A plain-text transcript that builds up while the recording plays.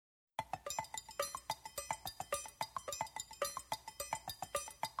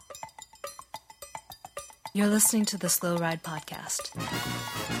You're listening to the Slow Ride Podcast.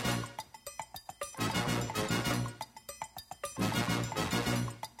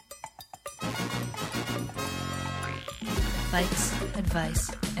 Bikes,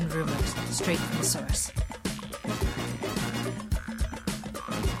 advice, and rumors straight from the source.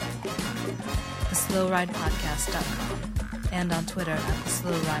 TheSlowRidePodcast.com and on Twitter at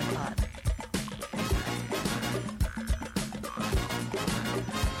TheSlowRidePod.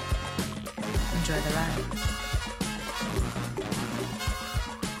 Enjoy the ride.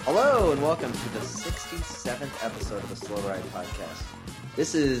 Hello and welcome to the 67th episode of the Slow Ride Podcast.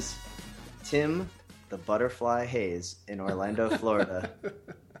 This is Tim the Butterfly Hayes in Orlando, Florida.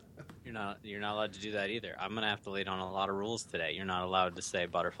 You're not allowed to do that either. I'm gonna have to lay down a lot of rules today. You're not allowed to say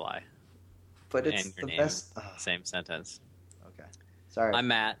butterfly. But it's and your the name, best. Same sentence. Okay. Sorry. I'm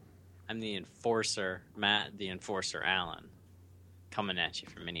Matt. I'm the enforcer. Matt, the enforcer. Allen, coming at you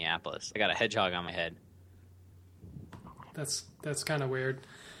from Minneapolis. I got a hedgehog on my head. That's kind of weird.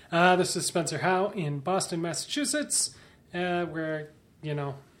 This is Spencer Howe in Boston, Massachusetts, where,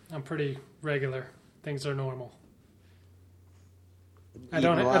 I'm pretty regular. Things are normal. I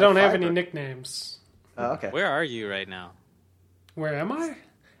don't have any nicknames. Oh, okay. Where are you right now? Where am I?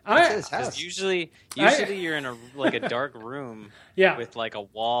 His house. Usually you're in a dark room Yeah. with like a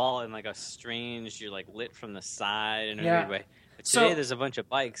wall and like a strange, you're like lit from the side in a Yeah. weird way. But today there's a bunch of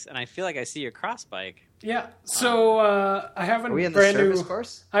bikes and I feel like I see your cross bike. Yeah. So I have Are we in the service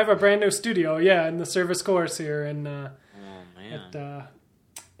course? I have a brand new studio. Yeah, in the service course here at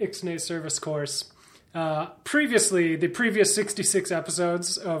Ixnay Service Course. Previously, the previous 66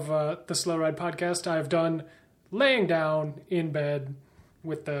 episodes of the Slow Ride Podcast, I've done laying down in bed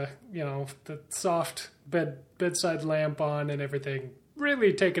with the soft bedside lamp on and everything,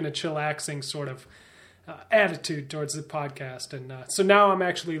 really taking a chillaxing sort of attitude towards the podcast. And so now I'm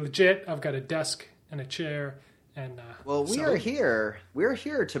actually legit. I've got a desk and a chair. And we're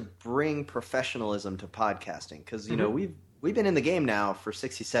here to bring professional-ism to podcasting because we've been in the game now for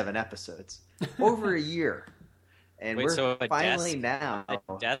 67 episodes, over a year, and we're finally now. A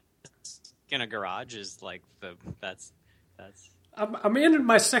desk in a garage is like that's. I'm in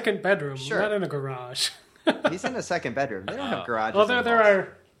my second bedroom, Sure. not in a garage. He's in a second bedroom. They don't have garages. Well, there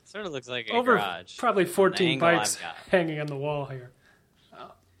are Sort of looks like a over garage. probably 14 From the angle bikes I've got. hanging on the wall here.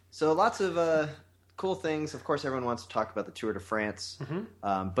 So lots of cool things. Of course, everyone wants to talk about the Tour de France.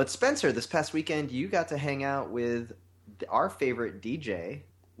 But Spencer, this past weekend, you got to hang out with our favorite DJ.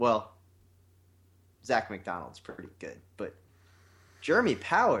 Well, Zach McDonald's pretty good, but Jeremy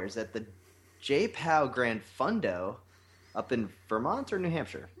Powers at the J-Pow Grand Fundo up in Vermont or New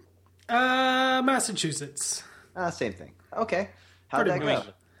Hampshire? Massachusetts. Same thing. Okay. How'd that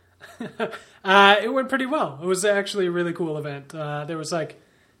Pretty go? It went pretty well. It was actually a really cool event. There was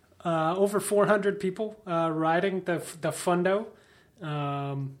over 400 people riding the Fundo.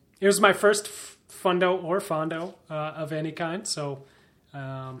 It was my first Fundo or Fondo of any kind, so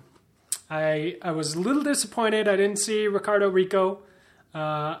I was a little disappointed. I didn't see Riccardo Rico.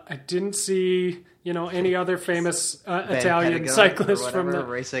 I didn't see any other famous Italian cyclists from the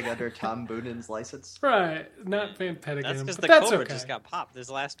racing under Tom Boonen's license. Right, not Van Petegem. That's because but the that's Cobra okay. just got popped this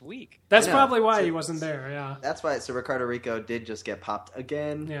last week. That's I know. probably why So- he wasn't there. Yeah. That's why. So Riccardo Rico did just get popped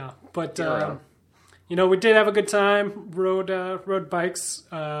again. Yeah, but Hero. we did have a good time. Rode bikes.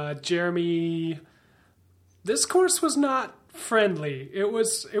 Jeremy, this course was not friendly. It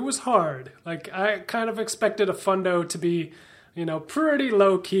was hard. Like I kind of expected a Fundo to be, pretty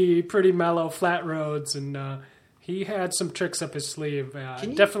low key, pretty mellow, flat roads, and he had some tricks up his sleeve.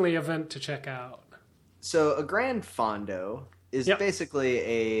 Definitely an event to check out. So a Grand Fondo is Yep. basically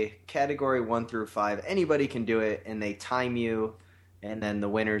a category 1 through 5. Anybody can do it, and they time you, and then the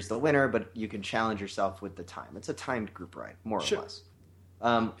winner's the winner, but you can challenge yourself with the time. It's a timed group ride, more Sure. or less.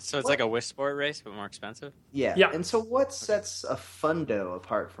 So it's like a Wii Sport race, but more expensive? Yeah. Yeah. And so what sets a Fundo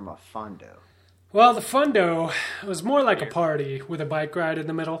apart from a Fondo? Well, the Fundo was more like a party with a bike ride in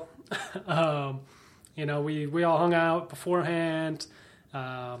the middle. We all hung out beforehand.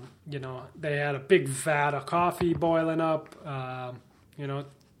 They had a big vat of coffee boiling up.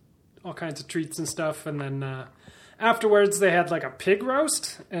 All kinds of treats and stuff. And then afterwards, they had like a pig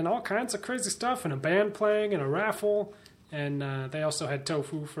roast and all kinds of crazy stuff, and a band playing and a raffle. And they also had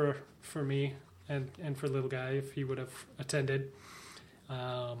tofu for me and for little guy if he would have attended.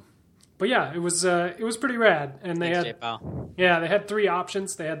 But yeah, it was pretty rad. And they Thanks, had J-Pal. they had 3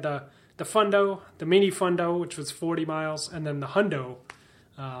 options. They had the Fundo, the mini Fundo, which was 40 miles, and then the Hundo.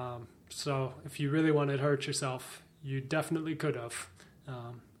 So if you really wanted to hurt yourself, you definitely could have.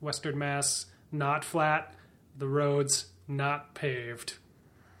 Western Mass, not flat. The roads, not paved.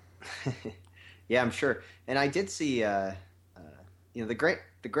 Yeah, I'm sure. And I did see, the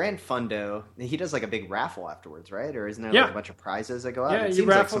Grand Fundo. He does like a big raffle afterwards, right? Or isn't there like a bunch of prizes that go out? Yeah, It he seems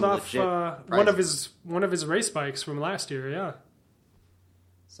raffled like off one of his race bikes from last year. Yeah.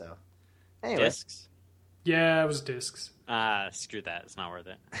 So, anyway. Discs? Yeah, it was discs. Screw that. It's not worth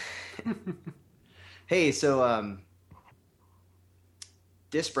it. Hey, so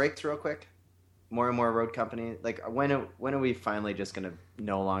disc brakes real quick. More and more road company. Like, when are we finally just going to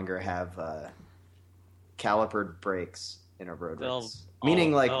no longer have calipered brakes in our road race?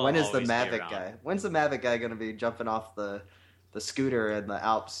 Meaning, like, when is the Mavic guy? When's the Mavic guy going to be jumping off the scooter in the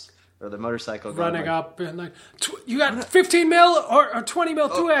Alps or the motorcycle? Running up and like, you got 15 mil or 20 mil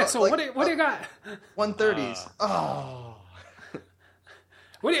 2-axle. Like, what do you got? 130s.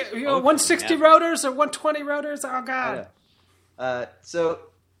 What do you 160 rotors or 120 rotors? Oh, God. So,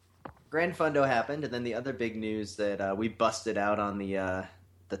 Grand Fundo happened, and then the other big news that we busted out on the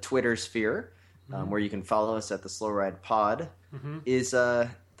Twitter sphere, where you can follow us at the Slow Ride Pod, is the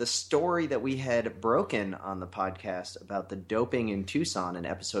story that we had broken on the podcast about the doping in Tucson in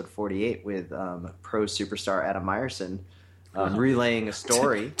episode 48 with pro superstar Adam Meyerson relaying a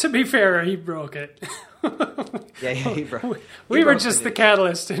story. To be fair, he broke it. Yeah, he broke it. We were just the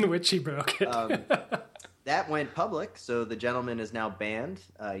catalyst in which he broke it. That went public, so the gentleman is now banned.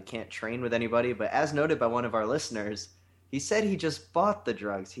 He can't train with anybody, but as noted by one of our listeners, he said he just bought the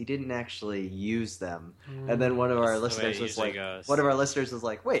drugs. He didn't actually use them. And then one of our listeners was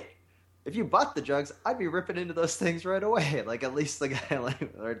like, wait, if you bought the drugs, I'd be ripping into those things right away. Like, at least the guy,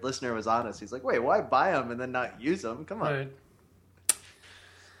 like, our listener was honest. He's like, wait, why buy them and then not use them? Come on. Right.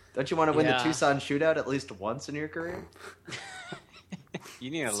 Don't you want to win the Tucson shootout at least once in your career? You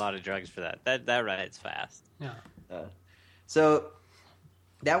need a lot of drugs for that. That rides fast. Yeah. So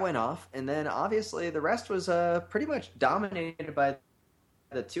that went off, and then obviously the rest was pretty much dominated by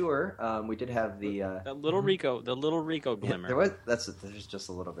the tour. We did have the little Rico glimmer. Yeah, there's just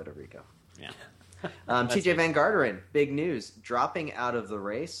a little bit of Rico. Yeah. TJ Van Garderen, big news, dropping out of the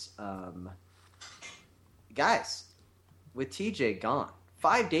race. Guys, with TJ gone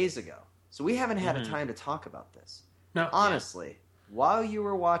 5 days ago, so we haven't had a time to talk about this. No, honestly, while you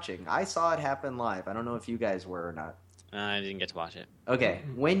were watching, I saw it happen live. I don't know if you guys were or not. I didn't get to watch it. Okay,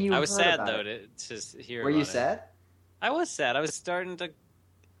 when you I was heard sad about though it, to hear. Were you sad? I was sad. I was starting to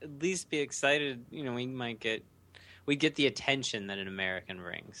at least be excited. You know, we get the attention that an American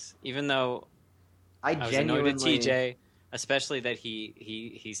brings, even though I was annoyed at TJ, especially that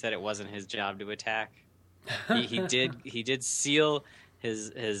he said it wasn't his job to attack. He did seal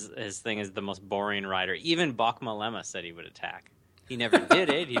his thing as the most boring rider. Even Bachma Lema said he would attack. He never did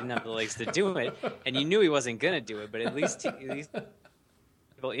it. He didn't have the legs to do it, and you knew he wasn't going to do it. But at least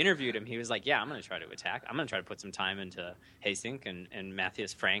people interviewed him. He was like, "Yeah, I'm going to try to attack. I'm going to try to put some time into Haysink and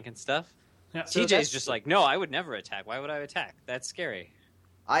Matthias Frank and stuff." Yeah. TJ's just like, "No, I would never attack. Why would I attack? That's scary."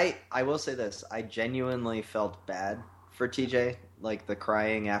 I will say this. I genuinely felt bad for TJ, like the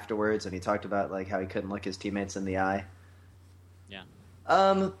crying afterwards, and he talked about like how he couldn't look his teammates in the eye. Yeah.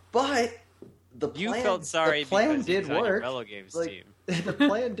 But you felt sorry the plan because did work. velogames like, team. The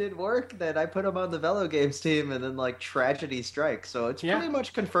plan did work. That I put him on the velogames team, and then like tragedy strikes. So it's pretty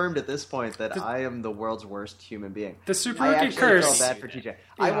much confirmed at this point that I am the world's worst human being. The Super Rookie curse. I actually felt bad for TJ. Yeah.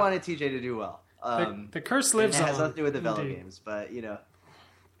 I wanted TJ to do well. The curse lives on. It has nothing to do with the velogames, but you know.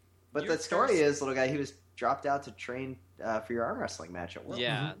 But the story is, little guy, he was dropped out to train for your arm wrestling match at World.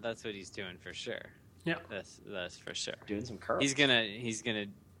 Yeah, that's what he's doing for sure. Yeah, that's for sure. Doing some curls. He's gonna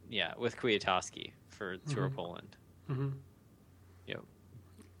with Kwiatkowski for Tour Poland. Mm-hmm. Yep.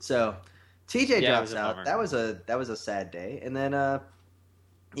 So TJ drops out. That was a sad day. And then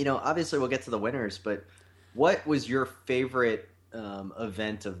obviously we'll get to the winners, but what was your favorite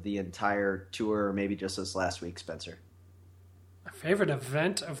event of the entire tour, or maybe just this last week, Spencer? My favorite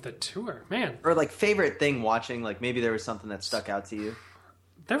event of the tour, man. Or like favorite thing watching, like maybe there was something that stuck out to you.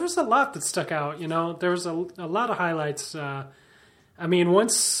 There was a lot that stuck out, There was a lot of highlights. I mean,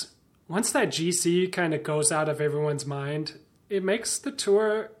 once that GC kind of goes out of everyone's mind, it makes the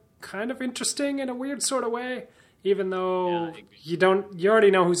tour kind of interesting in a weird sort of way, even though you already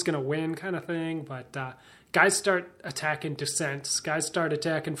know who's going to win kind of thing. But guys start attacking descents. Guys start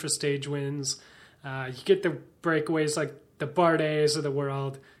attacking for stage wins. You get the breakaways like the Bardets of the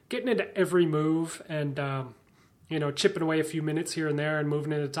world, getting into every move and, chipping away a few minutes here and there and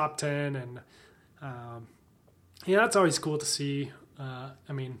moving into the top 10. And, that's always cool to see.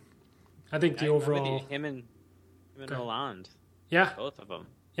 I mean, I think the overall... Him and Hollande. Yeah. Both of them.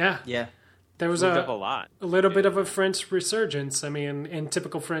 Yeah. Yeah. There was a lot. A little bit of a French resurgence. I mean, in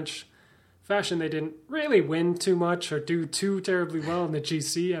typical French fashion, they didn't really win too much or do too terribly well in the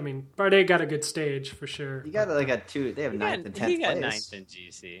GC. I mean, Bardet got a good stage for sure. You got like a 2. They have 9th and 10th place. He got 9th in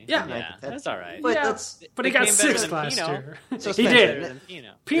GC. Yeah, that's all right. But he got 6th last year. So he did.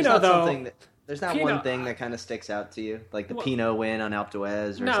 Pinot, though. There's not one thing that kind of sticks out to you, like the Pinot win on Alpe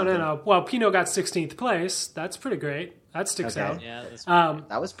d'Huez or something. No. Well, Pinot got 16th place. That's pretty great. That sticks out. Yeah,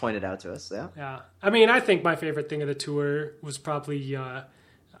 that was pointed out to us. Yeah. I mean, I think my favorite thing of the tour was probably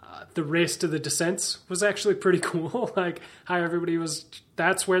the race to the descents was actually pretty cool. Like how everybody was.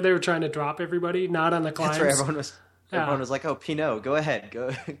 That's where they were trying to drop everybody, not on the climbs. That's where everyone was. Everyone was like, "Oh, Pinot, go ahead,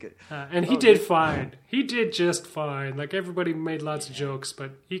 go." And he did fine. He did just fine. Like everybody made lots of jokes,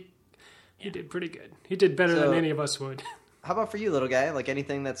 but he did pretty good. He did better than any of us would. How about for you, little guy? Like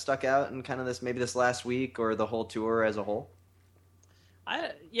anything that stuck out in kind of this last week or the whole tour as a whole?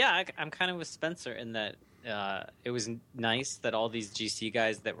 I'm kind of with Spencer in that it was nice that all these GC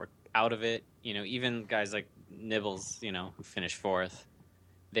guys that were out of it, even guys like Nibbles, who finished 4th,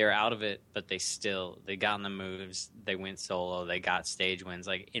 they were out of it, but they got in the moves. They went solo. They got stage wins.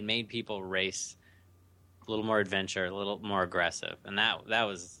 Like it made people race a little more adventure, a little more aggressive, and that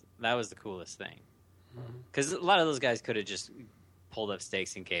was the coolest thing. Because a lot of those guys could have just pulled up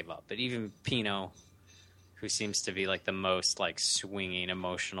stakes and gave up. But even Pinot, who seems to be like the most like swinging,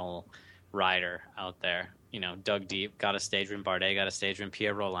 emotional rider out there, dug deep, got a stage win. Bardet got a stage win.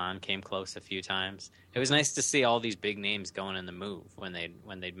 Pierre Roland came close a few times. It was nice to see all these big names going in the move when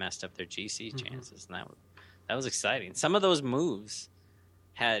they'd messed up their GC chances, and that was exciting. Some of those moves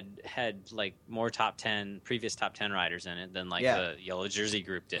had like more previous top 10 riders in it than like the yellow jersey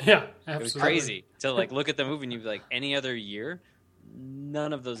group did. Yeah, absolutely. It was crazy to like look at the movie and you'd be like, any other year,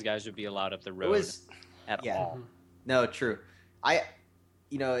 none of those guys would be allowed up the road at all. No, true.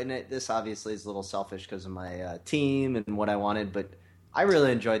 This obviously is a little selfish because of my team and what I wanted, but I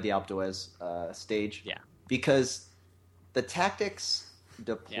really enjoyed the Alpe d'Huez stage. Yeah. Because the tactics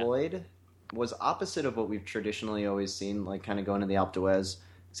deployed was opposite of what we've traditionally always seen, like kind of going to the Alpe d'Huez,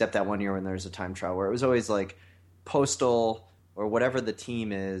 except that one year when there was a time trial where it was always like postal or whatever the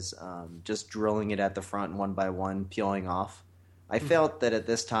team is, just drilling it at the front one by one, peeling off. I felt that at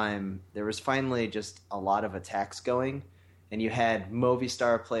this time there was finally just a lot of attacks going, and you had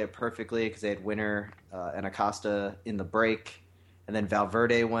Movistar play it perfectly because they had Winner and Acosta in the break, and then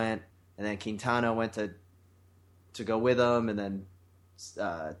Valverde went, and then Quintana went to go with them, and then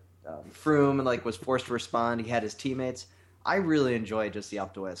Froome and was forced to respond. He had his teammates. I really enjoyed just the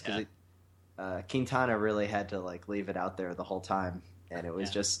Alpe d'Huez because Quintana really had to leave it out there the whole time, and it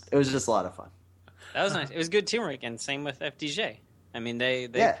was just a lot of fun. That was nice. It was good teamwork, and same with FDJ. I mean, they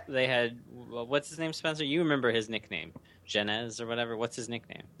had what's his name, Spencer? You remember his nickname, Genez or whatever? What's his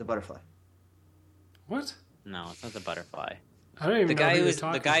nickname? The Butterfly. What? No, it's not the Butterfly. I don't even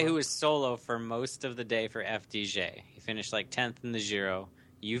know the guy who was solo for most of the day for FDJ. He finished 10th in the Giro.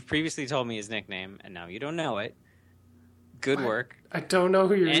 You've previously told me his nickname, and now you don't know it. Good work. I don't know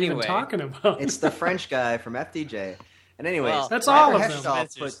who you're even talking about. It's the French guy from FDJ. And anyways, that's all of them.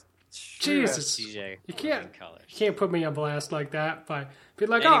 Jesus, you can't put me on blast like that by be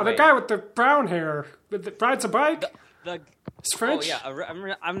like, the guy with the brown hair that rides a bike. It's French. Oh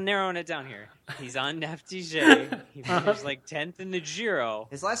yeah, I'm narrowing it down here. He's on FDJ. He finished 10th in the Giro.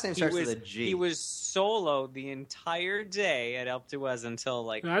 His last name starts with a G. He was solo the entire day at Alpe d'Huez until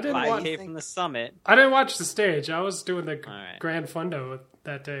 5K from the summit. I didn't watch the stage. I was doing the Grand Fundo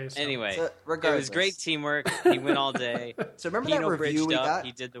that day. So. Anyway, it was great teamwork. He went all day. So remember that review we got?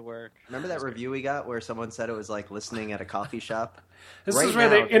 He did the work. Remember that review we got where someone said it was like listening at a coffee shop? This is where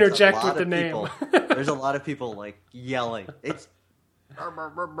they interject with the name. There's a lot of people yelling. It's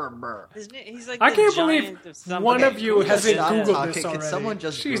he's like I can't believe one of you hasn't Googled this already. Can someone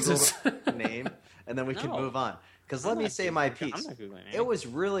just Google the name and then we can move on? Because let me say my piece. It was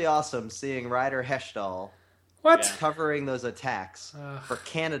really awesome seeing Ryder Hesjedal covering those attacks for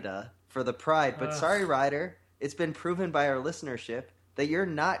Canada for the Pride. But sorry, Ryder, it's been proven by our listenership that you're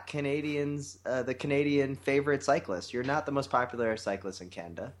not Canadians, the Canadian favorite cyclist. You're not the most popular cyclist in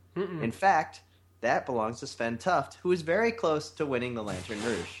Canada. In fact, that belongs to Sven Tuft, who is very close to winning the Lantern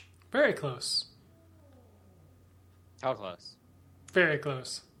Rouge. Very close. How close? Very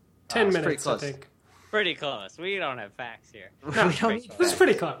close. 10 minutes, close. I think. Pretty close. We don't have facts here. No, this is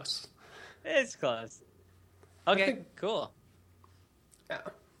pretty close. It's close. Okay, cool. Yeah,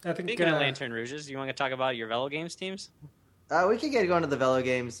 I think. Speaking of Lantern Rouges, you want to talk about your velogames teams? We could get going to the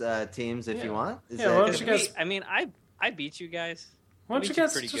velogames teams if you want. Why don't you guys? I mean, I beat you guys. Why don't you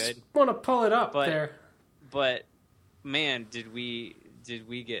guys just want to pull it up there? But man, did we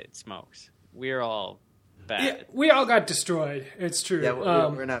get smoked? We're all bad. Yeah, we all got destroyed. It's true. Yeah,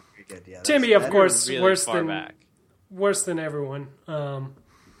 we're not very good. Yeah, Timmy, of course, really worse than everyone.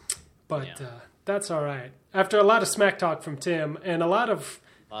 But that's all right. After a lot of smack talk from Tim and a lot of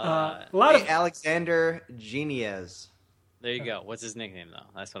Alexander Geniez. There you go. What's his nickname though?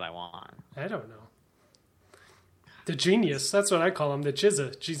 That's what I want. I don't know. The Genius. That's what I call him. The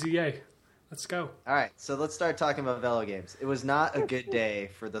Chizza. GZA. Let's go. All right, so let's start talking about velogames. It was not a good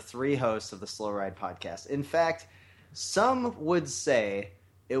day for the three hosts of the Slow Ride podcast. In fact, some would say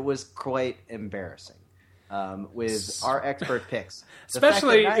it was quite embarrassing with our expert picks.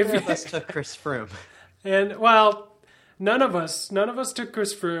 Especially if neither of us took Chris Froome. And none of us took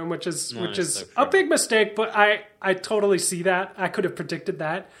Chris Froome, which is a big mistake. But I totally see that. I could have predicted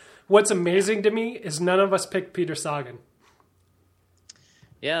that. What's amazing to me is none of us picked Peter Sagan.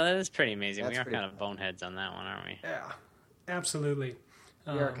 Yeah, that is pretty amazing. We are kind of boneheads on that one, aren't we? Yeah, absolutely.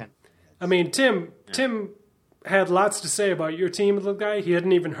 We are kind of. I mean, Tim had lots to say about your team, little guy. He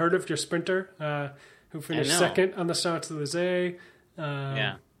hadn't even heard of your sprinter, who finished second on the Champs-Élysées.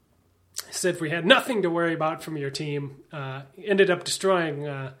 Said we had nothing to worry about from your team. Ended up destroying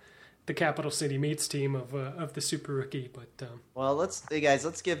the Capital City Meets team of the Super Rookie. But well, let's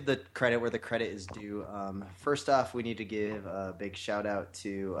give the credit where the credit is due. First off, we need to give a big shout out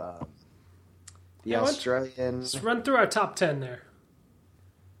to the Australian. Let's run through our top 10 there.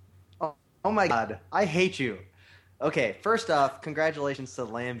 Oh my God, I hate you. Okay, first off, congratulations to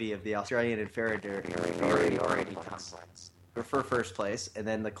Lambie of the Australian Inferiority Complex for first place, and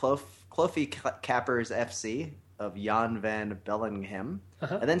then the Clofie Cappers FC of Jan van Bellingham,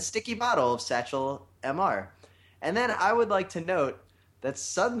 and then Sticky Bottle of Satchel MR. And then I would like to note that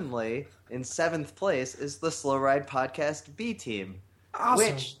suddenly in 7th place is the Slow Ride Podcast B team,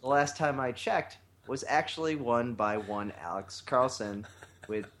 which the last time I checked was actually won by one Alex Carlson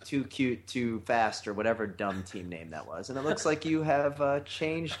with Too Cute, Too Fast, or whatever dumb team name that was. And it looks like you have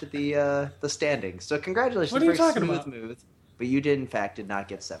changed the standings. So congratulations. What are you talking about? Move. But you did, in fact, not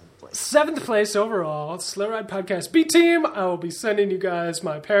get 7th place. 7th place overall, Slow Ride Podcast B Team. I will be sending you guys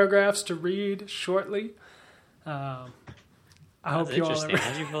my paragraphs to read shortly. I hope you all are ready.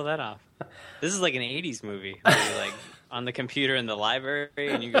 How'd you pull that off? This is like an 80s movie. Where you're like on the computer in the library,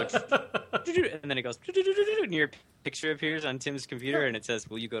 and you go, and then it goes, and your picture appears on Tim's computer, and it says,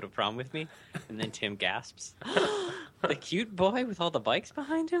 "Will you go to prom with me?" And then Tim gasps. The cute boy with all the bikes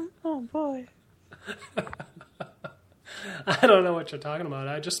behind him? Oh, boy. I don't know what you're talking about.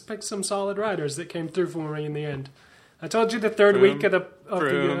 I just picked some solid riders that came through for me in the end. I told you the third week of the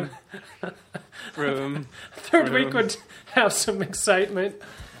third week would have some excitement,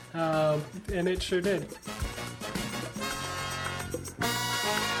 and it sure did.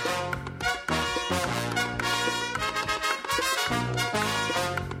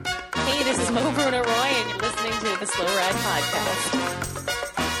 Hey, this is Mo Bruno Roy, and you're listening to the Slow Ride Podcast.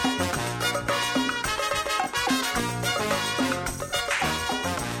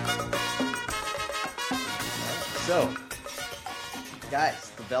 So, guys,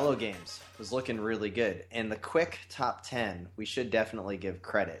 the velogames was looking really good. And the quick top 10, we should definitely give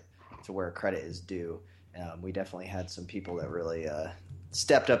credit to where credit is due. We definitely had some people that really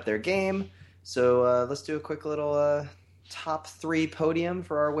stepped up their game. So let's do a quick little top 3 podium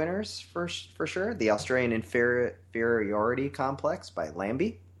for our winners for sure. The Australian Inferiority Complex by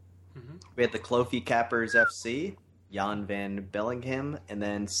Lambie. Mm-hmm. We had the Clofie Cappers FC, Jan van Bellingham, and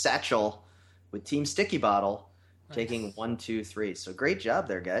then Satchel with Team Sticky Bottle. Nice. Taking 1, 2, 3. So great job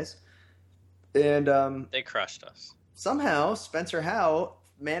there, guys. And they crushed us. Somehow, Spencer Howe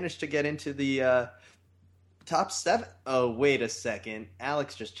managed to get into the top 7. Oh, wait a second.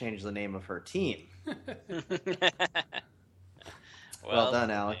 Alex just changed the name of her team. Well done,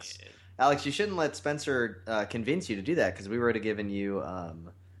 Alex. Alex, you shouldn't let Spencer convince you to do that, because we would have given you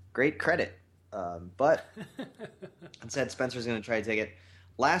great credit. But instead, Spencer's going to try to take it.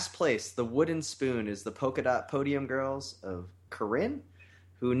 Last place, the wooden spoon, is the Polka Dot Podium Girls of Corinne,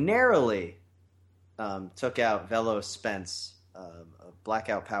 who narrowly took out Velo Spence of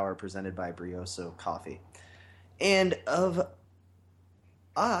Blackout Power presented by Brioso Coffee. And of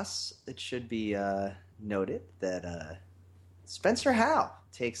us, it should be noted that Spencer Howe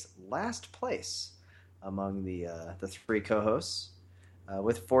takes last place among the 3 co-hosts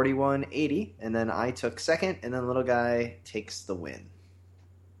with 41.80, and then I took second, and then Little Guy takes the win.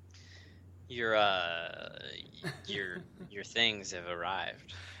 Your things have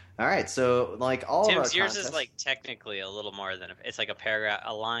arrived. All right, so like all Tim's, of our yours contests, is like technically a little more than it's like a paragraph,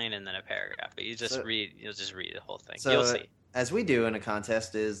 a line, and then a paragraph. But you'll just read the whole thing. So, you'll see. As we do in a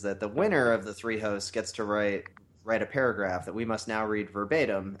contest, is that the winner of the 3 hosts gets to write a paragraph that we must now read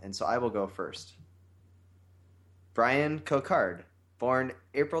verbatim, and so I will go first. Brian Cocard, born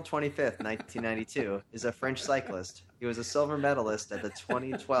April 25th, 1992, is a French cyclist. He was a silver medalist at the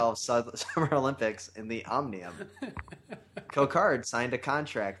 2012 Summer Olympics in the Omnium. Cocard signed a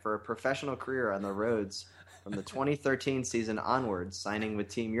contract for a professional career on the roads from the 2013 season onwards, signing with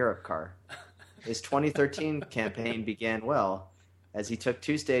Team Europcar. His 2013 campaign began well, as he took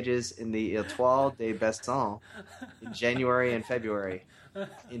 2 stages in the Étoile de Besson in January and February.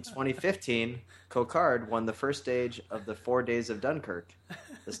 In 2015, Cocard won the first stage of the 4 Days of Dunkirk.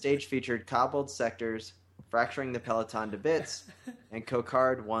 The stage featured cobbled sectors, fracturing the peloton to bits, and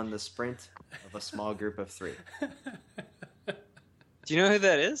Cocard won the sprint of a small group of 3. Do you know who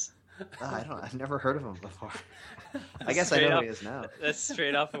that is? I've never heard of him before. I guess I know who he is now. That's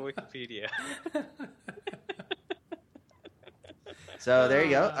straight off of Wikipedia. So there you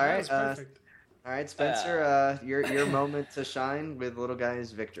go. All right, perfect. All right, Spencer, your moment to shine with Little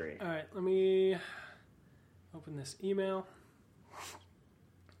Guy's victory. All right, let me open this email.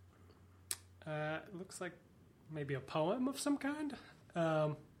 It looks like maybe a poem of some kind.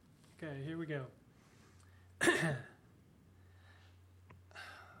 Okay, here we go.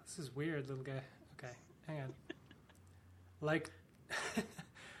 This is weird, little guy. Okay, hang on.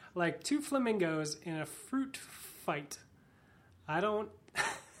 Like 2 flamingos in a fruit fight. I don't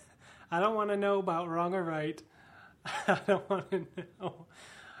want to know about wrong or right. I don't want to know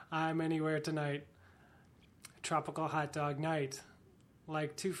I'm anywhere tonight. Tropical hot dog night.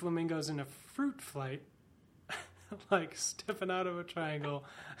 Like 2 flamingos in a fruit flight. Like stepping out of a triangle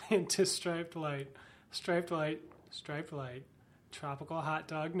into striped light. Striped light, striped light. Tropical hot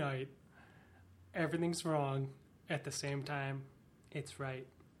dog night. Everything's wrong at the same time. It's right.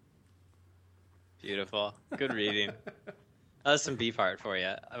 Beautiful. Good reading. That was some Beefheart for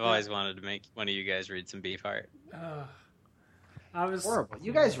you. I've always wanted to make one of you guys read some Beefheart. I was horrible.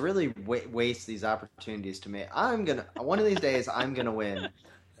 You guys really waste these opportunities to me. One of these days, I'm gonna win,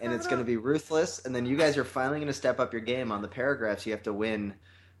 and it's gonna be ruthless. And then you guys are finally gonna step up your game on the paragraphs you have to win,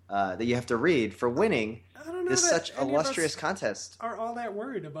 that you have to read for winning. This such illustrious contest. Are all that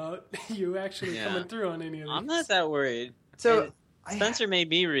worried about you actually coming through on any of these? I'm not that worried. So Spencer made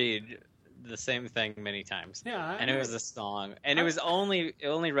me read the same thing many times. Yeah, and it was a song, and it was only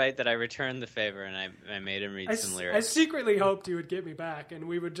right that I returned the favor, and I made him read some lyrics. I secretly hoped you would get me back, and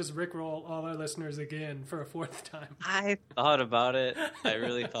we would just rickroll all our listeners again for a 4th time. I thought about it. I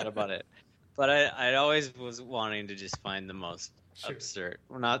really thought about it, but I always was wanting to just find the most absurd,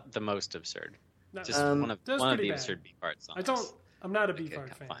 well, not the most absurd, just one of the absurd Beefheart songs. I'm not a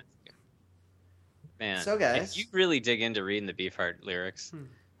Beefheart fan. Man, so guys, if you really dig into reading the Beefheart lyrics.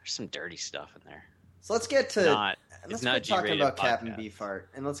 There's some dirty stuff in there. So let's get to it's not talking about podcast. Captain Beefheart,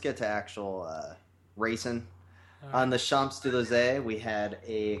 and let's get to actual racing. On the Champs-Élysées, we had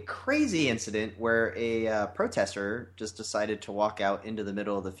a crazy incident where a protester just decided to walk out into the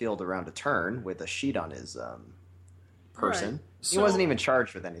middle of the field around a turn with a sheet on his person. Right. He wasn't even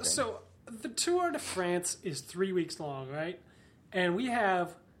charged with anything. So the Tour de France is 3 weeks long, right? And we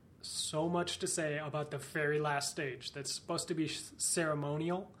have so much to say about the very last stage that's supposed to be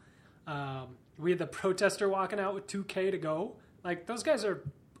ceremonial. We had the protester walking out with 2K to go. Like, those guys are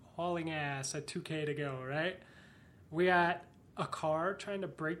hauling ass at 2K to go, right? We got a car trying to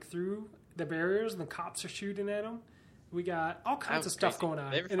break through the barriers, and the cops are shooting at them. We got all kinds of stuff going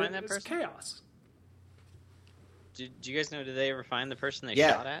on. Did they ever find that person? It's chaos. Did you guys know, did they ever find the person they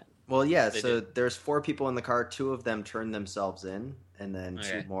shot at? Well, yeah, there's 4 people in the car. 2 of them turned themselves in, and then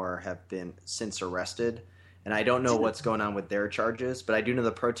 2 more have been since arrested. And I don't know what's going on with their charges, but I do know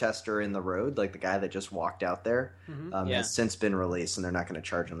the protester in the road, like the guy that just walked out there, has since been released, and they're not going to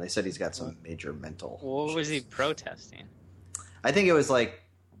charge him. They said he's got some major mental What was he protesting? I think it was like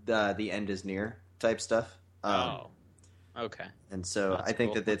the end is near type stuff. Okay. And so I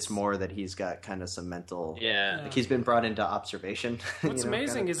think that it's more that he's got kind of some mental... Yeah. Like he's been brought into observation. What's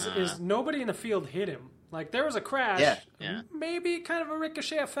amazing is nobody in the field hit him. Like, there was a crash. Yeah. Maybe kind of a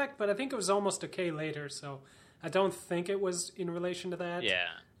ricochet effect, but I think it was almost a K later, so I don't think it was in relation to that. Yeah.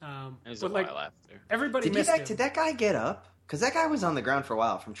 It was a while after. Everybody missed him. Did that guy get up? Because that guy was on the ground for a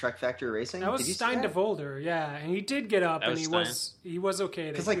while from Trek Factory Racing. That was Stein de Volder, yeah. And he did get up, and he was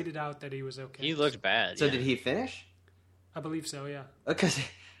okay. They tweeted out that he was okay. He looked bad. So did he finish? I believe so, yeah. Because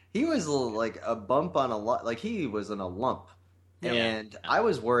he was like a bump on a lot. Like, he was in a lump. Yeah. And I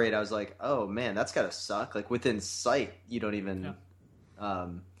was worried. I was like, oh, man, that's got to suck. Like, within sight, you don't even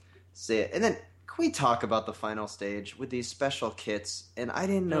see it. And then, can we talk about the final stage with these special kits? And I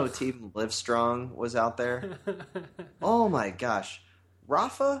didn't know Team Livestrong was out there. Oh, my gosh.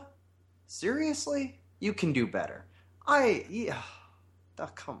 Rafa? Seriously? You can do better.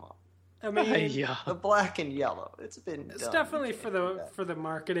 Come on. I mean, the black and yellow. It's done. Definitely for the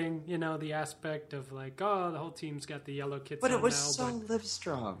marketing, the aspect of like, the whole team's got the yellow kits. But on it was now, so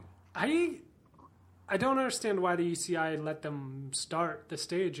Livestrong. I don't understand why the UCI let them start the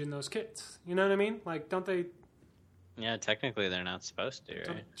stage in those kits. You know what I mean? Like, don't they? Yeah, technically they're not supposed to,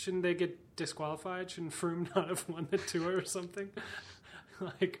 right? Shouldn't they get disqualified? Shouldn't Froome not have won the Tour or something?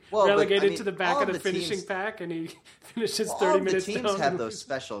 To the back of the finishing pack, and he finishes 30 minutes down. All the teams have those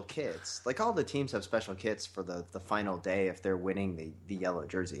special kits. Like, all the teams have special kits for the final day if they're winning the yellow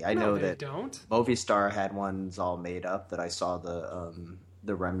jersey. I know that don't. Movistar had ones all made up that I saw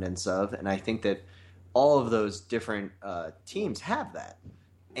the remnants of, and I think that all of those different teams have that.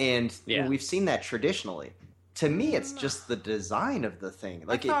 And we've seen that traditionally. To me, it's just the design of the thing.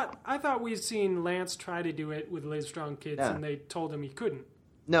 Like I thought we'd seen Lance try to do it with Livestrong kits, and they told him he couldn't.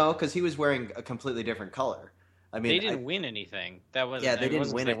 No, because he was wearing a completely differerent color. I mean, they didn't win anything. That wasn't. Yeah, they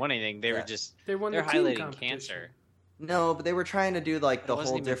didn't win anything. They were just. They're highlighting cancer. No, but they were trying to do like the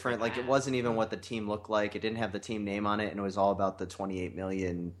whole different. Like, it wasn't even what the team looked like. It didn't have the team name on it, and it was all about the 28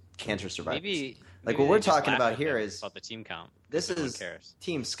 million cancer survivors. Maybe what we're talking about here is about the team count. This is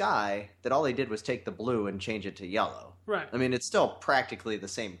Team Sky. That all they did was take the blue and change it to yellow. Right. I mean, it's still practically the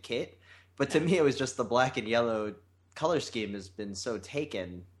same kit, but to me, it was just the black and yellow color scheme has been so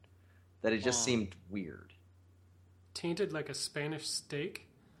taken that it just seemed weird. Tainted like a Spanish steak?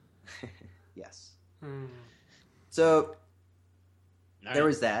 Yes. So Nice. There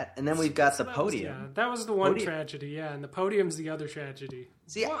was that, and then we've got the podium. That was the one tragedy, and the podium's the other tragedy.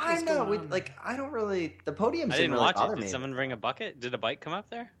 See, I know, I don't really. The podiums I didn't really watch bother it. Did me. someone bring a bucket? Did a bike come up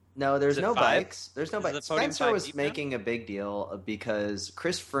there? No, there's no five? bikes. There's no Is bikes. the podium Spencer five was deep making a big deal because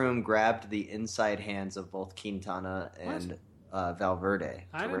Chris Froome grabbed the inside hands of both Quintana and Valverde.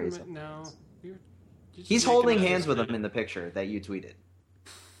 I didn't know. He's holding hands with them in the picture that you tweeted.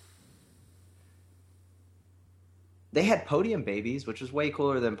 They had podium babies, which was way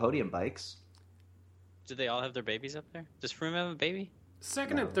cooler than podium bikes. Did they all have their babies up there? Does Froome have a baby?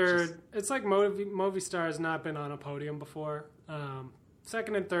 Second and third, it's like Movistar has not been on a podium before.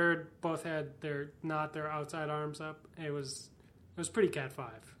 Second and third both had their outside arms up. It was pretty Cat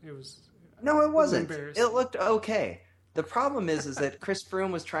 5. It wasn't. It looked okay. The problem is that Chris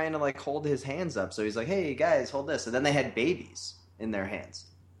Froome was trying to hold his hands up, so he's like, "Hey guys, hold this," and then they had babies in their hands.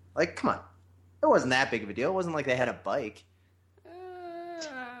 Like, come on. It wasn't that big of a deal. It wasn't like they had a bike.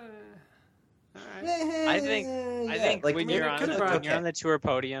 I think when you're on the Tour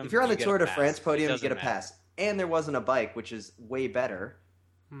podium, if you're on the Tour de France podium, you get a pass. And there wasn't a bike, which is way better.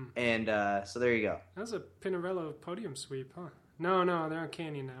 And so there you go. That was a Pinarello podium sweep, huh? No, they're on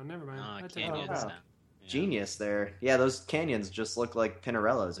Canyon now. Never mind. Canyons now. Yeah. Genius there. Yeah, those canyons just look like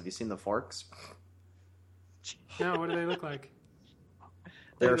Pinarellos. Have you seen the forks? No, what do they look like?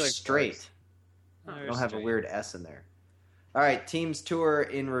 They're straight. They don't have a weird S in there. All right, Teams Tour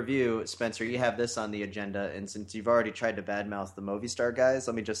in review. Spencer, you have this on the agenda, and since you've already tried to badmouth the Movistar guys,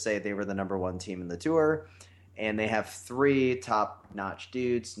 let me just say they were the number one team in the Tour, and they have 3 top-notch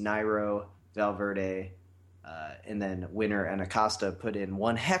dudes, Nairo, Valverde, and then Winner and Acosta put in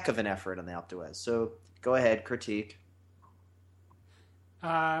one heck of an effort on the Alpe d'Huez. So go ahead, critique.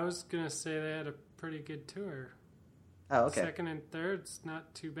 I was going to say they had a pretty good Tour. Oh, okay. Second and third's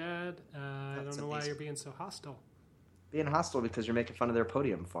not too bad. I don't know why you're being so hostile. Being hostile because you're making fun of their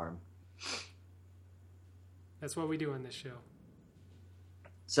podium form. That's what we do on this show.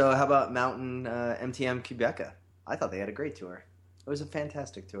 So how about Mountain MTM Quebeca? I thought they had a great tour. It was a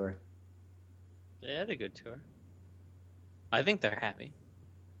fantastic tour. They had a good tour. I think they're happy.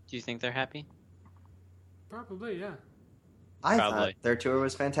 Do you think they're happy? Probably, yeah. I thought their tour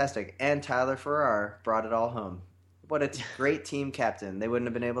was fantastic. And Tyler Farrar brought it all home. What a great team captain. They wouldn't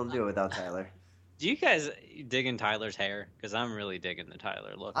have been able to do it without Tyler. Do you guys digging Tyler's hair? Because I'm really digging the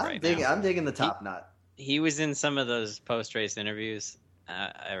Tyler look now. I'm digging the top knot. He was in some of those post-race interviews.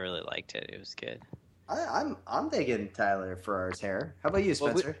 I really liked it. It was good. I'm digging Tyler Farrar's hair. How about you,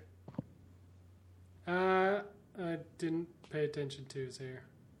 Spencer? I didn't pay attention to his hair.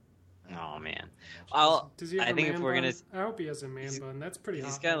 Oh man! Does he have I think if we're bun? gonna, I hope he has a man bun. That's pretty.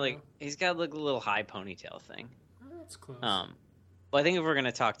 He's got a little high ponytail thing. Oh, that's close. Well, I think if we're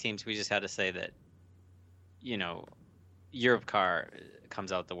gonna talk teams, we just had to say that, Europe car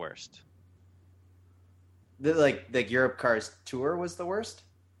comes out the worst. The Europe Car's tour was the worst?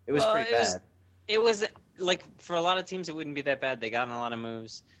 It was pretty bad. It was for a lot of teams, it wouldn't be that bad. They got in a lot of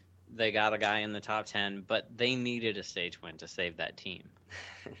moves. They got a guy in the top 10, but they needed a stage win to save that team.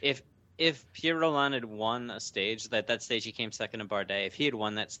 If Pierre Roland had won a stage, that stage he came second to Bardet, if he had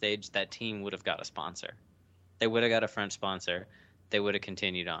won that stage, that team would have got a sponsor. They would have got a French sponsor. They would have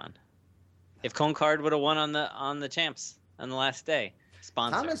continued on. If Concard would have won on the champs on the last day,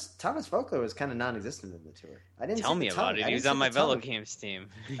 sponsor. Thomas Vogler was kind of non-existent in the tour. I didn't tell me about it. He was on my velogames team.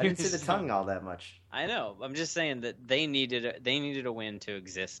 I didn't see the tongue all that much. I know. I'm just saying that they needed a win to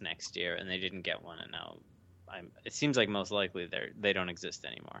exist next year, and they didn't get one. And now, it seems like most likely they don't exist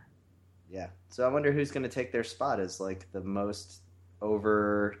anymore. Yeah. So I wonder who's going to take their spot as like the most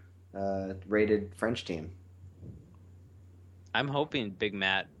over rated French team. I'm hoping Big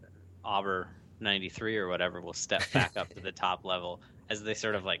Matt Auber 93 or whatever will step back up to the top level as they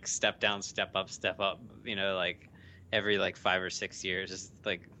sort of like step down, step up, like every like 5 or 6 years. It's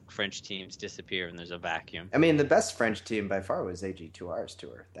like French teams disappear and there's a vacuum. I mean, the best French team by far was AG2R's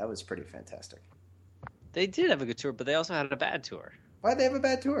tour. That was pretty fantastic. They did have a good tour, but they also had a bad tour. Why'd they have a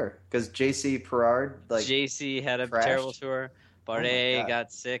bad tour? Because JC Perard, JC had a crashed? terrible tour. Bardet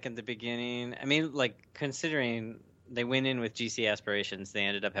got sick at the beginning. I mean, like, considering they went in with GC aspirations, they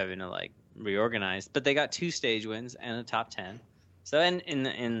ended up having to, like, reorganize. But they got 2 stage wins and a top 10. So, in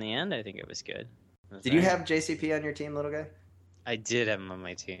the end, I think it was good. Did you have JCP on your team, little guy? I did have him on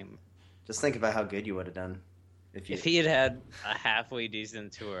my team. Just think about how good you would have done. If he had had a halfway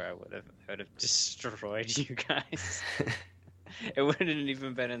decent tour, I would have destroyed you guys. It wouldn't have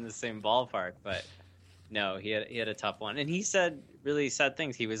even been in the same ballpark, but no, he had a tough one. And he said really sad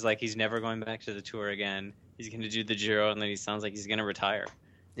things. He was like, he's never going back to the tour again. He's going to do the Giro, and then he sounds like he's going to retire.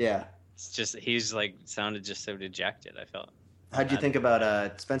 Yeah. It's just, he's like, sounded just so dejected, I felt. How'd you think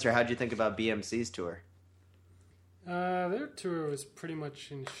about, Spencer, how'd you think about BMC's tour? Their tour was pretty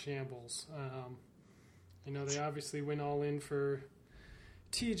much in shambles. They obviously went all in for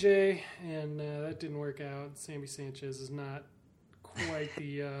TJ, and that didn't work out. Sammy Sanchez is not quite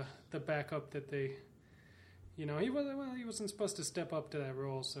the backup that they, he wasn't supposed to step up to that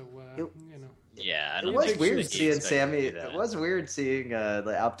role. So yeah, it was weird seeing Sammy. It was weird seeing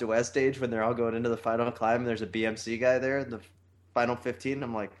the Alpe d'Huez stage when they're all going into the final climb. And there's a BMC guy there in the final 15.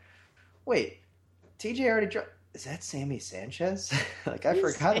 I'm like, wait, TJ already dropped. Is that Sammy Sanchez? I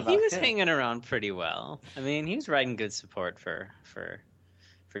forgot about him. He was hanging around pretty well. I mean, he was riding good support for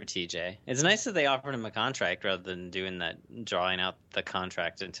TJ. It's nice that they offered him a contract rather than doing that, drawing out the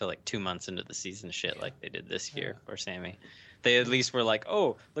contract until like 2 months into the season shit like they did this year for Sammy. They at least were like,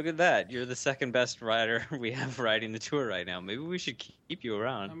 oh, look at that. You're the second best rider we have riding the tour right now. Maybe we should keep you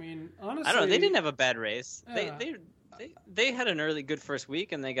around. I mean, honestly, I don't know. They didn't have a bad race. Yeah. They had an early good first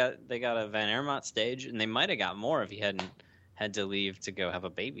week, and they got a Van Aermaet stage, and they might have got more if he hadn't had to leave to go have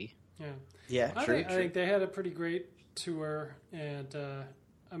a baby. Yeah, true. I think they had a pretty great tour, and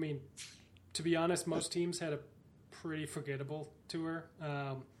I mean, to be honest, most teams had a pretty forgettable tour.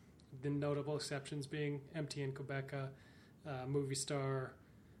 The notable exceptions being MTN Quebec, Movistar,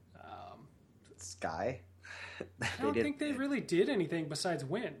 Sky. I don't think they really did anything besides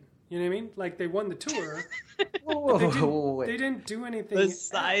win. You know what I mean? Like, they won the tour. They didn't do anything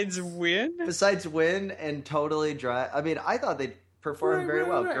besides win? Besides win and totally dry. I mean, I thought they performed very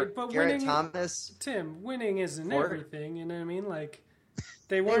well. Right. But Garrett Thomas. Tim, winning isn't everything. You know what I mean? Like,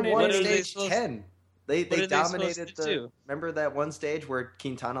 they won stage 10. They dominated the... Remember that one stage where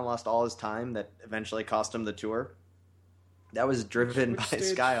Quintana lost all his time that eventually cost him the tour? That was driven by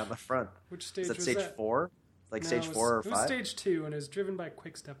Sky on the front. Which stage was that? Stage 4? Like stage 4 or 5? It was stage 2, and it was driven by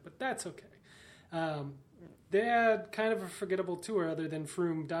Quickstep, but that's okay. They had kind of a forgettable tour other than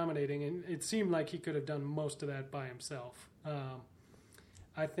Froome dominating, and it seemed like he could have done most of that by himself.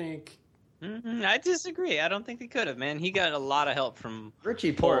 I think... I disagree. I don't think he could have, man. He got a lot of help from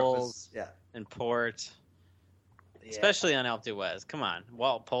Richie Poles and Port, especially on Alpe d'Huez. Come on.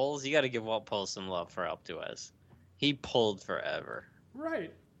 Walt Poles, you got to give Walt Poles some love for Alpe d'Huez. He pulled forever.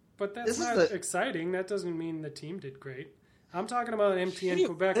 Right. But that's not exciting. That doesn't mean the team did great. I'm talking about MTN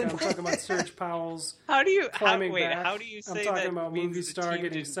Quebec. I'm talking about Serge Powell's climbing back. How do you say I'm talking about Movistar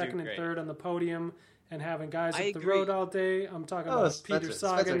getting second and third on the podium and having guys up the road all day. I'm talking about Peter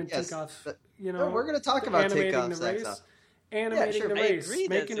Sagan and Tinkoff. We're going to talk about Tinkoff the race. Animating the race.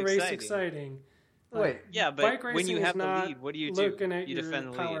 Making the race exciting. Wait. Yeah, but bike when you have the not lead, what do you do? Looking at you your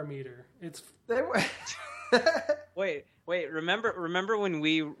defend the power lead. meter. It's... They were... Wait, remember when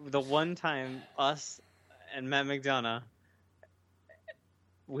the one time us and Matt McDonough,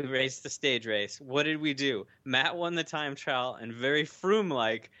 we raced the stage race. What did we do? Matt won the time trial, and very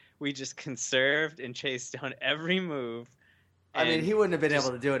Froome-like, we just conserved and chased down every move. I mean, he wouldn't have been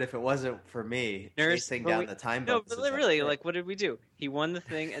able to do it if it wasn't for me chasing down the time bumps. No, but really, like, what did we do? He won the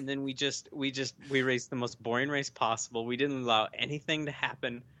thing, and then we raced the most boring race possible. We didn't allow anything to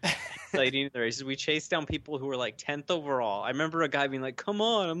happen exciting in the races. We chased down people who were like 10th overall. I remember a guy being like, "Come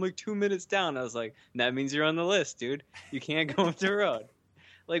on, I'm like 2 minutes down." I was like, "That means you're on the list, dude. You can't go up the road."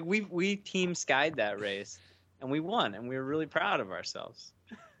 Like we team skied that race, and we won, and we were really proud of ourselves.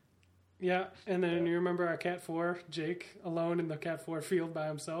 Yeah, and then you remember our Cat 4, Jake, alone in the Cat 4 field by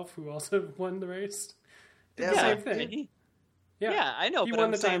himself, who also won the race? Did the same thing. Yeah, I know. He but won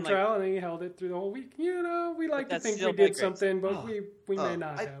I'm the saying, time trial, and then he held it through the whole week. You know, we like to that's think still we did big something, but we may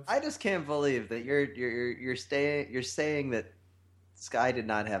not have. I just can't believe that you're saying that Sky did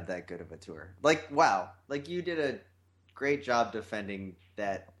not have that good of a tour. Like, wow, like you did a great job defending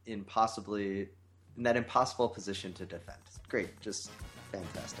that in that impossible position to defend. Great, just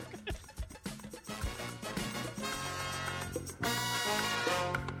fantastic.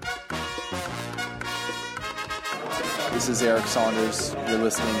 This is Eric Saunders. You're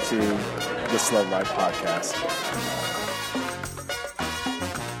listening to the Slow Ride Podcast.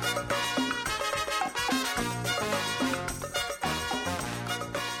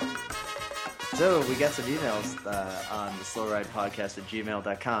 So we got some emails on the Slow Ride Podcast at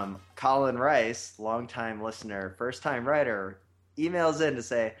gmail.com. Colin Rice, longtime listener, first-time writer, emails in to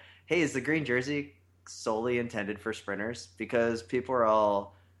say, hey, is the green jersey solely intended for sprinters? Because people are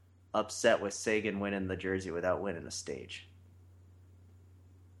all upset with Sagan winning the jersey without winning a stage.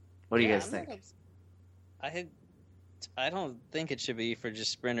 What do you guys think? I don't think it should be for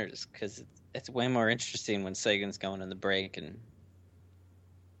just sprinters, because it's way more interesting when Sagan's going in the break. And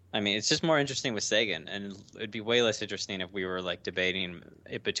I mean, it's just more interesting with Sagan, and it'd be way less interesting if we were like debating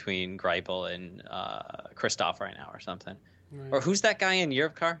it between Greipel and Christoph right now or something. Right. Or who's that guy in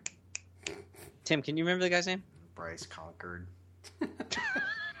Europe car? Tim, can you remember the guy's name? Bryce Concord.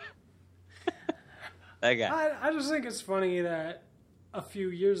 That guy. I just think it's funny that a few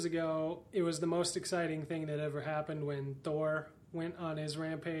years ago, it was the most exciting thing that ever happened when Thor went on his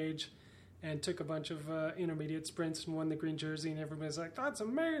rampage and took a bunch of intermediate sprints and won the green jersey, and everybody's like, that's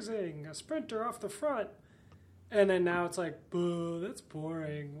amazing, a sprinter off the front. And then now it's like, boo, that's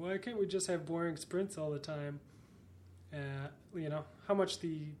boring. Why can't we just have boring sprints all the time? You know, how much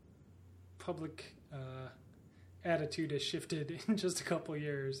the public attitude has shifted in just a couple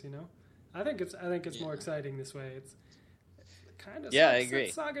years, you know? I think it's more exciting this way. It's kind of I agree.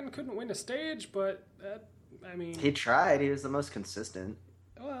 That Sagan couldn't win a stage, but I mean, he tried. He was the most consistent.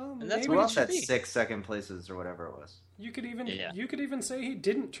 Well, and that's who else had be. 6 second places or whatever it was. You could even say he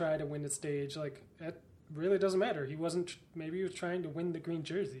didn't try to win a stage. Like that really doesn't matter. He wasn't. Maybe he was trying to win the green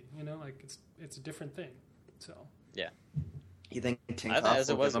jersey. You know, like it's a different thing. So yeah. You think Tinkoff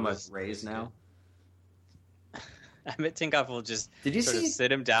will give him a raise now? I bet Tinkoff will just of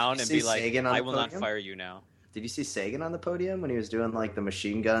sit him down and be like, I will not fire you now. Did you see Sagan on the podium when he was doing like the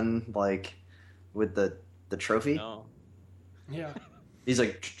machine gun, like with the trophy? No. Yeah. He's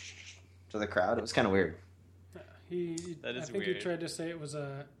like to the crowd. It was kind of weird. That I is think weird. he tried to say it was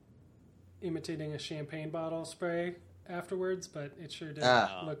imitating a champagne bottle spray afterwards, but it sure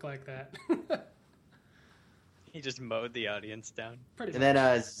didn't look like that. He just mowed the audience down. Pretty and much.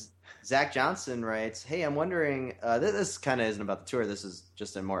 Then Zach Johnson writes, hey, I'm wondering, this kind of isn't about the tour, this is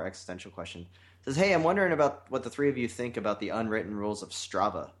just a more existential question. Says, hey, I'm wondering about what the three of you think about the unwritten rules of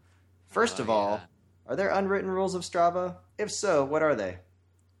Strava. First of all, are there unwritten rules of Strava? If so, what are they?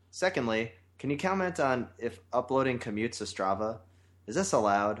 Secondly, can you comment on if uploading commutes to Strava? Is this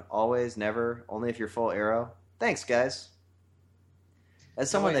allowed? Always? Never? Only if you're full arrow? Thanks, guys. As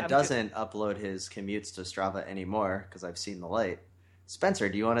someone that doesn't upload his commutes to Strava anymore, because I've seen the light, Spencer,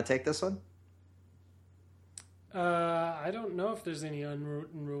 do you want to take this one? I don't know if there's any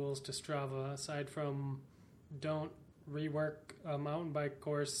unwritten rules to Strava aside from don't rework a mountain bike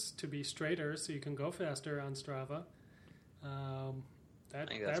course to be straighter so you can go faster on Strava.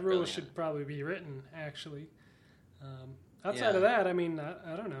 That rule should probably be written, actually. Outside of that, I mean,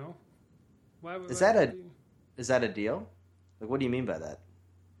 I don't know. Is that a deal? Like, what do you mean by that?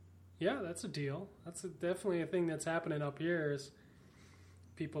 Yeah, that's a deal. That's definitely a thing that's happening up here is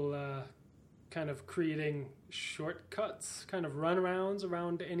people kind of creating shortcuts, kind of runarounds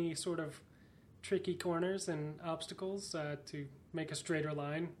around any sort of tricky corners and obstacles to make a straighter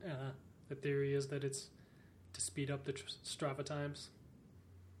line. The theory is that it's to speed up the Strava times.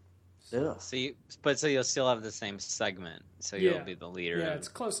 So you'll still have the same segment. So you'll be the leader. Yeah, it's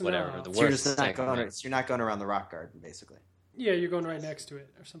close whatever, enough. The you're worst you're not going around the rock garden, basically. Yeah, you're going right next to it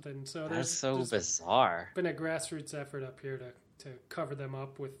or something. So that's so bizarre. Been a grassroots effort up here to cover them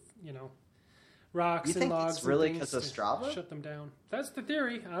up with, rocks you and think logs. It's really and because of Strava? Shut them down. That's the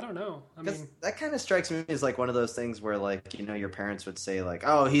theory. I don't know. I mean, that kind of strikes me as like one of those things where, like, your parents would say, like,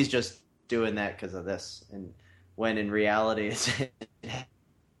 "Oh, he's just doing that because of this," and when in reality,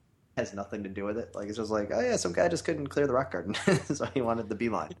 has nothing to do with it. Like it's just like, oh yeah, some guy just couldn't clear the rock garden, so he wanted the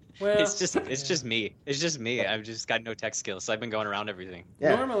beeline. Well, it's just me. It's just me. I've just got no tech skills, so I've been going around everything.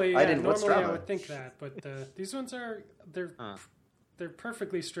 Yeah. Normally I would think that, but these ones they're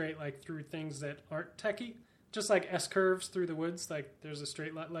perfectly straight, like through things that aren't techie. Just like S curves through the woods, like there's a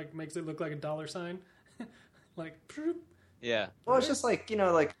straight line, like makes it look like a dollar sign, like. Yeah. Well, it's just like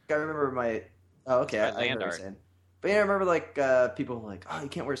like I remember my. Oh, okay, I land art. Saying. But I remember like people were like, oh, you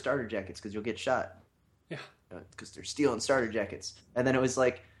can't wear starter jackets because you'll get shot. Yeah. Because they're stealing starter jackets, and then it was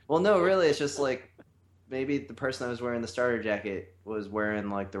like, well, no, really, it's just like maybe the person that was wearing the starter jacket was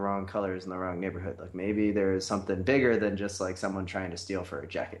wearing like the wrong colors in the wrong neighborhood. Like maybe there's something bigger than just like someone trying to steal for a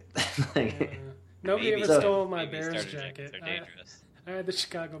jacket. Nobody ever stole my Bears jacket. Dangerous. I had the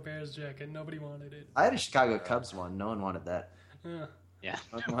Chicago Bears jacket. Nobody wanted it. I had a Chicago Cubs one. No one wanted that. Yeah.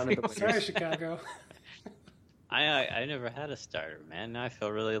 Sorry, Chicago. I never had a starter, man. Now I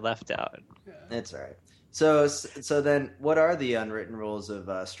feel really left out. Yeah. It's all right. So then, what are the unwritten rules of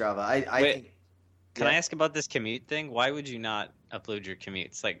Strava? I think. Can I ask about this commute thing? Why would you not upload your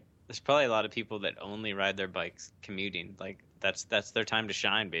commutes? Like, there's probably a lot of people that only ride their bikes commuting. Like, that's their time to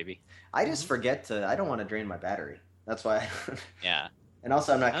shine, baby. I just forget to. I don't want to drain my battery. That's why. Yeah. And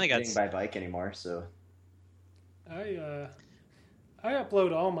also, I'm not commuting by bike anymore, so. I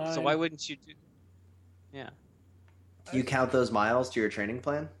upload all mine. So why wouldn't you do? Yeah. You count those miles to your training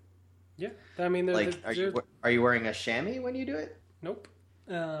plan? Yeah, I mean, are you wearing a chamois when you do it? Nope.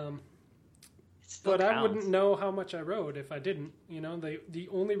 But I wouldn't know how much I rode if I didn't. You know, the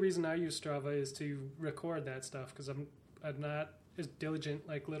only reason I use Strava is to record that stuff because I'm not as diligent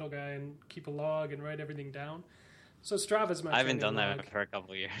like little guy and keep a log and write everything down. So Strava's my. I haven't done that for a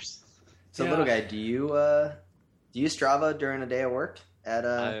couple of years. So little guy, do you Strava during a day of work at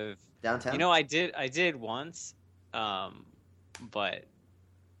downtown? You know, I did once, but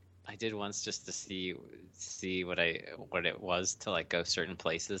I did once just to see what it was to like go certain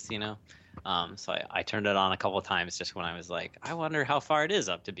places, you know. So I turned it on a couple of times just when I was like, I wonder how far it is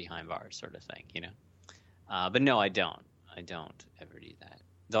up to behind bars, sort of thing, you know. But no, I don't ever do that.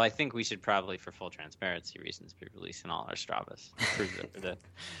 Though I think we should probably, for full transparency reasons, be releasing all our Stravas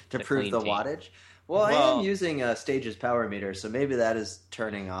to prove the wattage. Well, I am using Stage's power meter, so maybe that is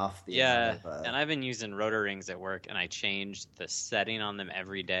turning off the. Yeah, and I've been using rotor rings at work, and I changed the setting on them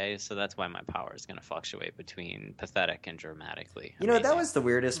every day, so that's why my power is going to fluctuate between pathetic and dramatically. You know, that was the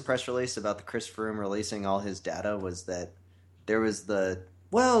weirdest press release about the Chris Froome releasing all his data was that there was the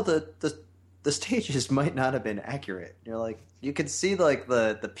stages might not have been accurate. You're like, you could see like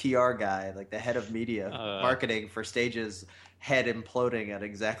the PR guy, like the head of media marketing for Stage's head imploding at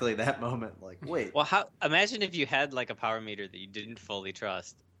exactly that moment. Like, wait. Well, imagine if you had like a power meter that you didn't fully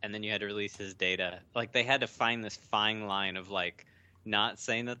trust, and then you had to release his data. Like, they had to find this fine line of like not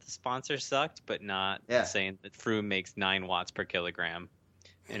saying that the sponsor sucked, but not saying that Froome makes 9 watts per kilogram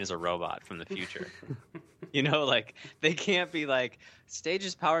and is a robot from the future. You know, like, they can't be like,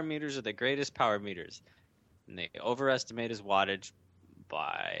 Stage's power meters are the greatest power meters. And they overestimate his wattage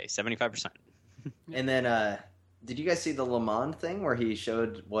by 75%. And then, did you guys see the Le Mans thing where he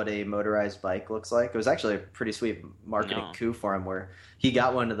showed what a motorized bike looks like? It was actually a pretty sweet marketing coup for him where he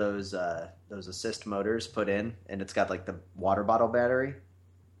got one of those assist motors put in, and it's got like the water bottle battery.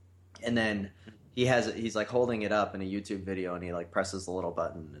 And then he's like holding it up in a YouTube video, and he like presses the little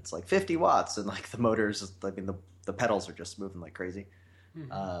button. It's like 50 watts, and like the motors, I mean the pedals are just moving like crazy.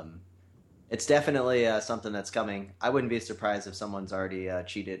 Mm-hmm. It's definitely something that's coming. I wouldn't be surprised if someone's already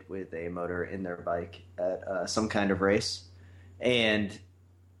cheated with a motor in their bike at some kind of race. And,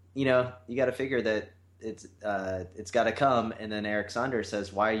 you know, you got to figure that it's got to come. And then Eric Saunders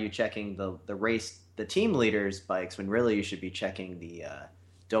says, why are you checking the team leaders' bikes when really you should be checking the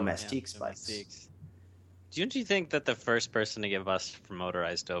domestiques' bikes? Don't you think that the first person to give us for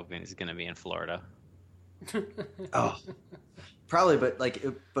motorized doping is going to be in Florida? Oh, probably, but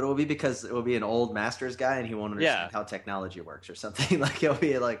it will be because it will be an old Masters guy, and he won't understand how technology works or something. Like he'll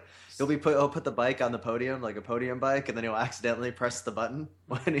put the bike on the podium, like a podium bike, and then he'll accidentally press the button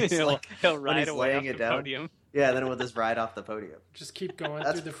when he's laying it down. Podium. Yeah, then we'll just ride off the podium. Just keep going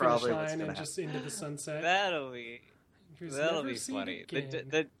through the finish line and just into the sunset. That'll be funny.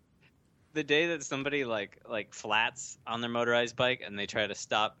 The day that somebody like flats on their motorized bike and they try to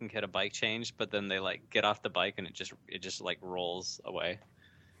stop and get a bike changed, but then they like get off the bike and it just like rolls away.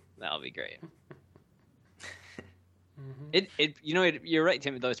 That'll be great. Mm-hmm. You're right,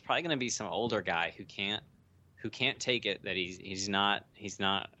 Tim. Though it's probably going to be some older guy who can't take it that he's not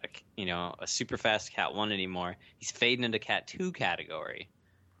a super fast Cat 1 anymore. He's fading into Cat 2 category.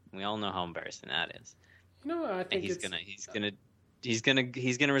 We all know how embarrassing that is. You know, I think he's gonna he's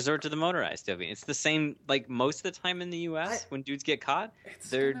gonna resort to the motorized doping. It's the same like most of the time in the U.S. when dudes get caught,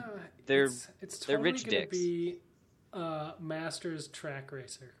 they're totally rich dicks. Be a Masters track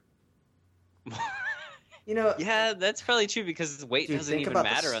racer. Yeah, that's probably true because weight doesn't even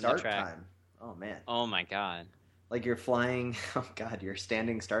matter on the track. Time. Oh man. Oh my god. Like you're flying. Oh god, your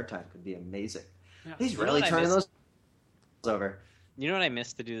standing start time could be amazing. Yeah. He's really turning those over. You know what I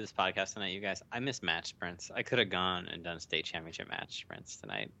missed to do this podcast tonight, you guys? I missed match sprints. I could have gone and done state championship match sprints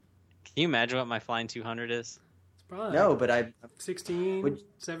tonight. Can you imagine what my flying 200 is? It's probably no, but 16,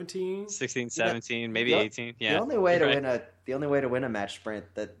 17. 16, 17, maybe 18. Yeah. The only way to win a match sprint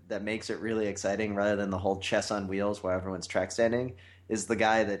that makes it really exciting, rather than the whole chess on wheels where everyone's track standing, is the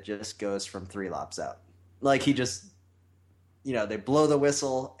guy that just goes from 3 laps out. Like he just, they blow the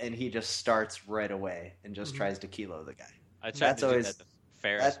whistle and he just starts right away and just tries to kilo the guy. I tried to do that the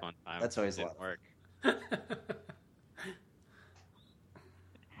Ferris one time. That's always a lot. Work. I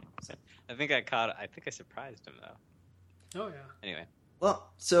think I surprised him though. Oh yeah. Anyway. Well,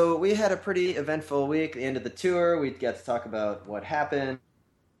 so we had a pretty eventful week. The end of the tour, we got to talk about what happened,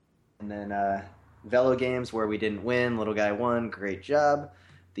 and then velogames where we didn't win. Little guy won. Great job.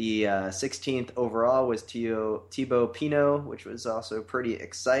 The 16th overall was Thibaut Pinot, which was also pretty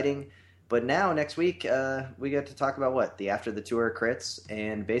exciting. But now, next week, we get to talk about what? The after the tour crits,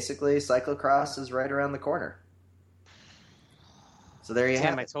 and basically cyclocross is right around the corner. So there you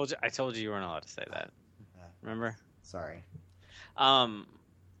have it. I told you weren't allowed to say that. Remember? Sorry.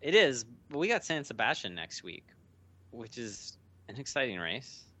 It is. But we got San Sebastian next week, which is an exciting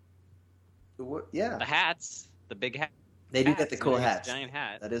race. Yeah. The hats, the big hat. They do get the cool hats. Giant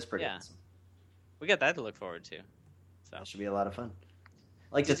hat. That is pretty awesome. We got that to look forward to. So that should be a lot of fun.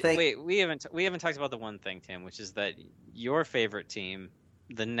 Wait, we haven't talked about the one thing, Tim, which is that your favorite team,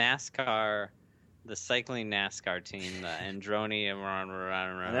 the cycling NASCAR team, the Androni,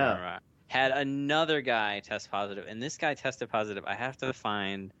 had another guy test positive, and this guy tested positive. I have to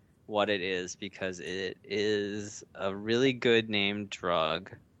find what it is because it is a really good named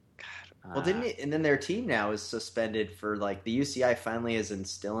drug. God. Well, didn't it? And then their team now is suspended for the UCI finally is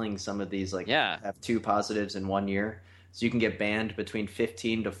instilling some of these have 2 positives in 1 year. So you can get banned between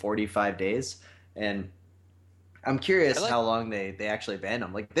 15 to 45 days. And I'm curious how long they actually ban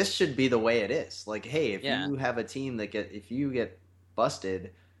them. This should be the way it is. Hey, if you have a team if you get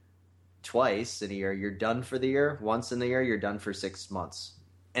busted twice in a year, you're done for the year. Once in the year, you're done for 6 months.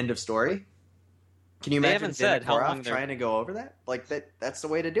 End of story. Can you imagine David Koroff trying to go over that? That's the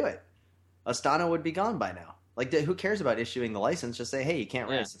way to do it. Astana would be gone by now. Who cares about issuing the license? Just say, hey, you can't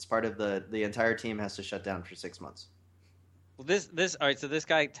race. It's part of the entire team has to shut down for 6 months. Well, all right. So this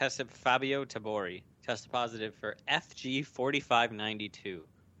guy Fabio Tabori tested positive for FG 4592.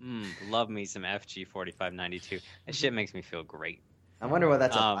 Love me some FG 4592. That shit makes me feel great. I wonder what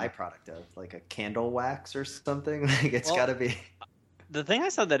that's a byproduct of, a candle wax or something. It's got to be. The thing I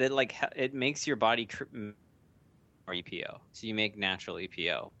saw that it makes your body more EPO, so you make natural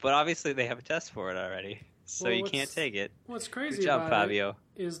EPO. But obviously they have a test for it already, so you can't take it. What's crazy Good job, about Fabio.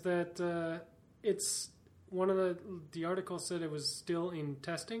 It is that it's one of the article said it was still in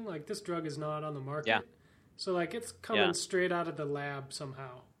testing. This drug is not on the market. Yeah. So it's coming straight out of the lab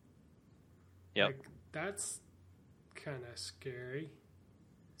somehow. Yep. That's kind of scary.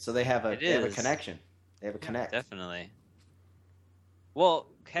 So they have a connection. They have a connect. Definitely. Well,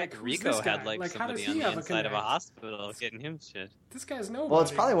 heck, Rico had somebody on the inside of a hospital getting him shit. This guy's nobody. Well,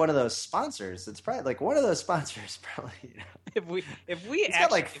 it's probably one of those sponsors. It's probably one of those sponsors. Probably. If we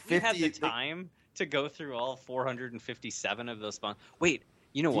had the time to go through all 457 of those sponsors. Wait,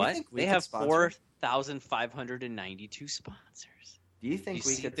 you know what? They have 4,592 sponsors. Do you think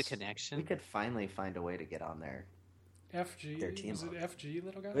we could the connection? We could finally find a way to get on their team. Is it FG,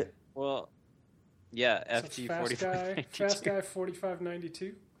 little guy? Well, yeah, FG 4592. Fast guy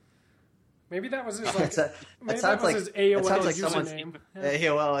 4592. Maybe that was his his AOL username.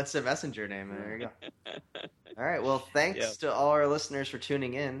 AOL, it's a messenger name. There you go. All right. Well, thanks to all our listeners for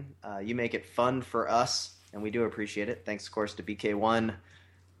tuning in. You make it fun for us, and we do appreciate it. Thanks, of course, to BK1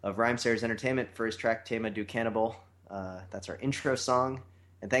 of Rhymesayers Entertainment for his track Tema Do Cannibal. That's our intro song.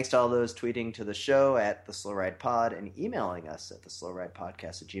 And thanks to all those tweeting to the show at The Slow Ride Pod and emailing us at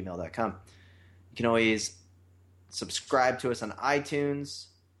theslowridepodcast@gmail.com. You can always subscribe to us on iTunes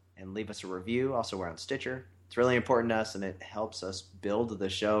and leave us a review. Also, we're on Stitcher. It's really important to us, and it helps us build the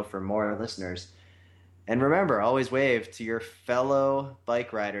show for more listeners. And remember, always wave to your fellow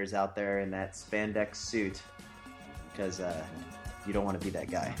bike riders out there in that spandex suit, because you don't want to be that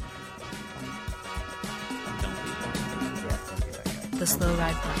guy. The Slow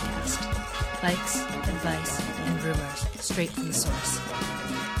Ride Podcast. Fights, advice, and rumors straight from the source.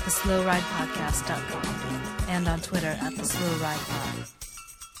 TheSlowRidePodcast.com and on Twitter @TheSlowRidePod.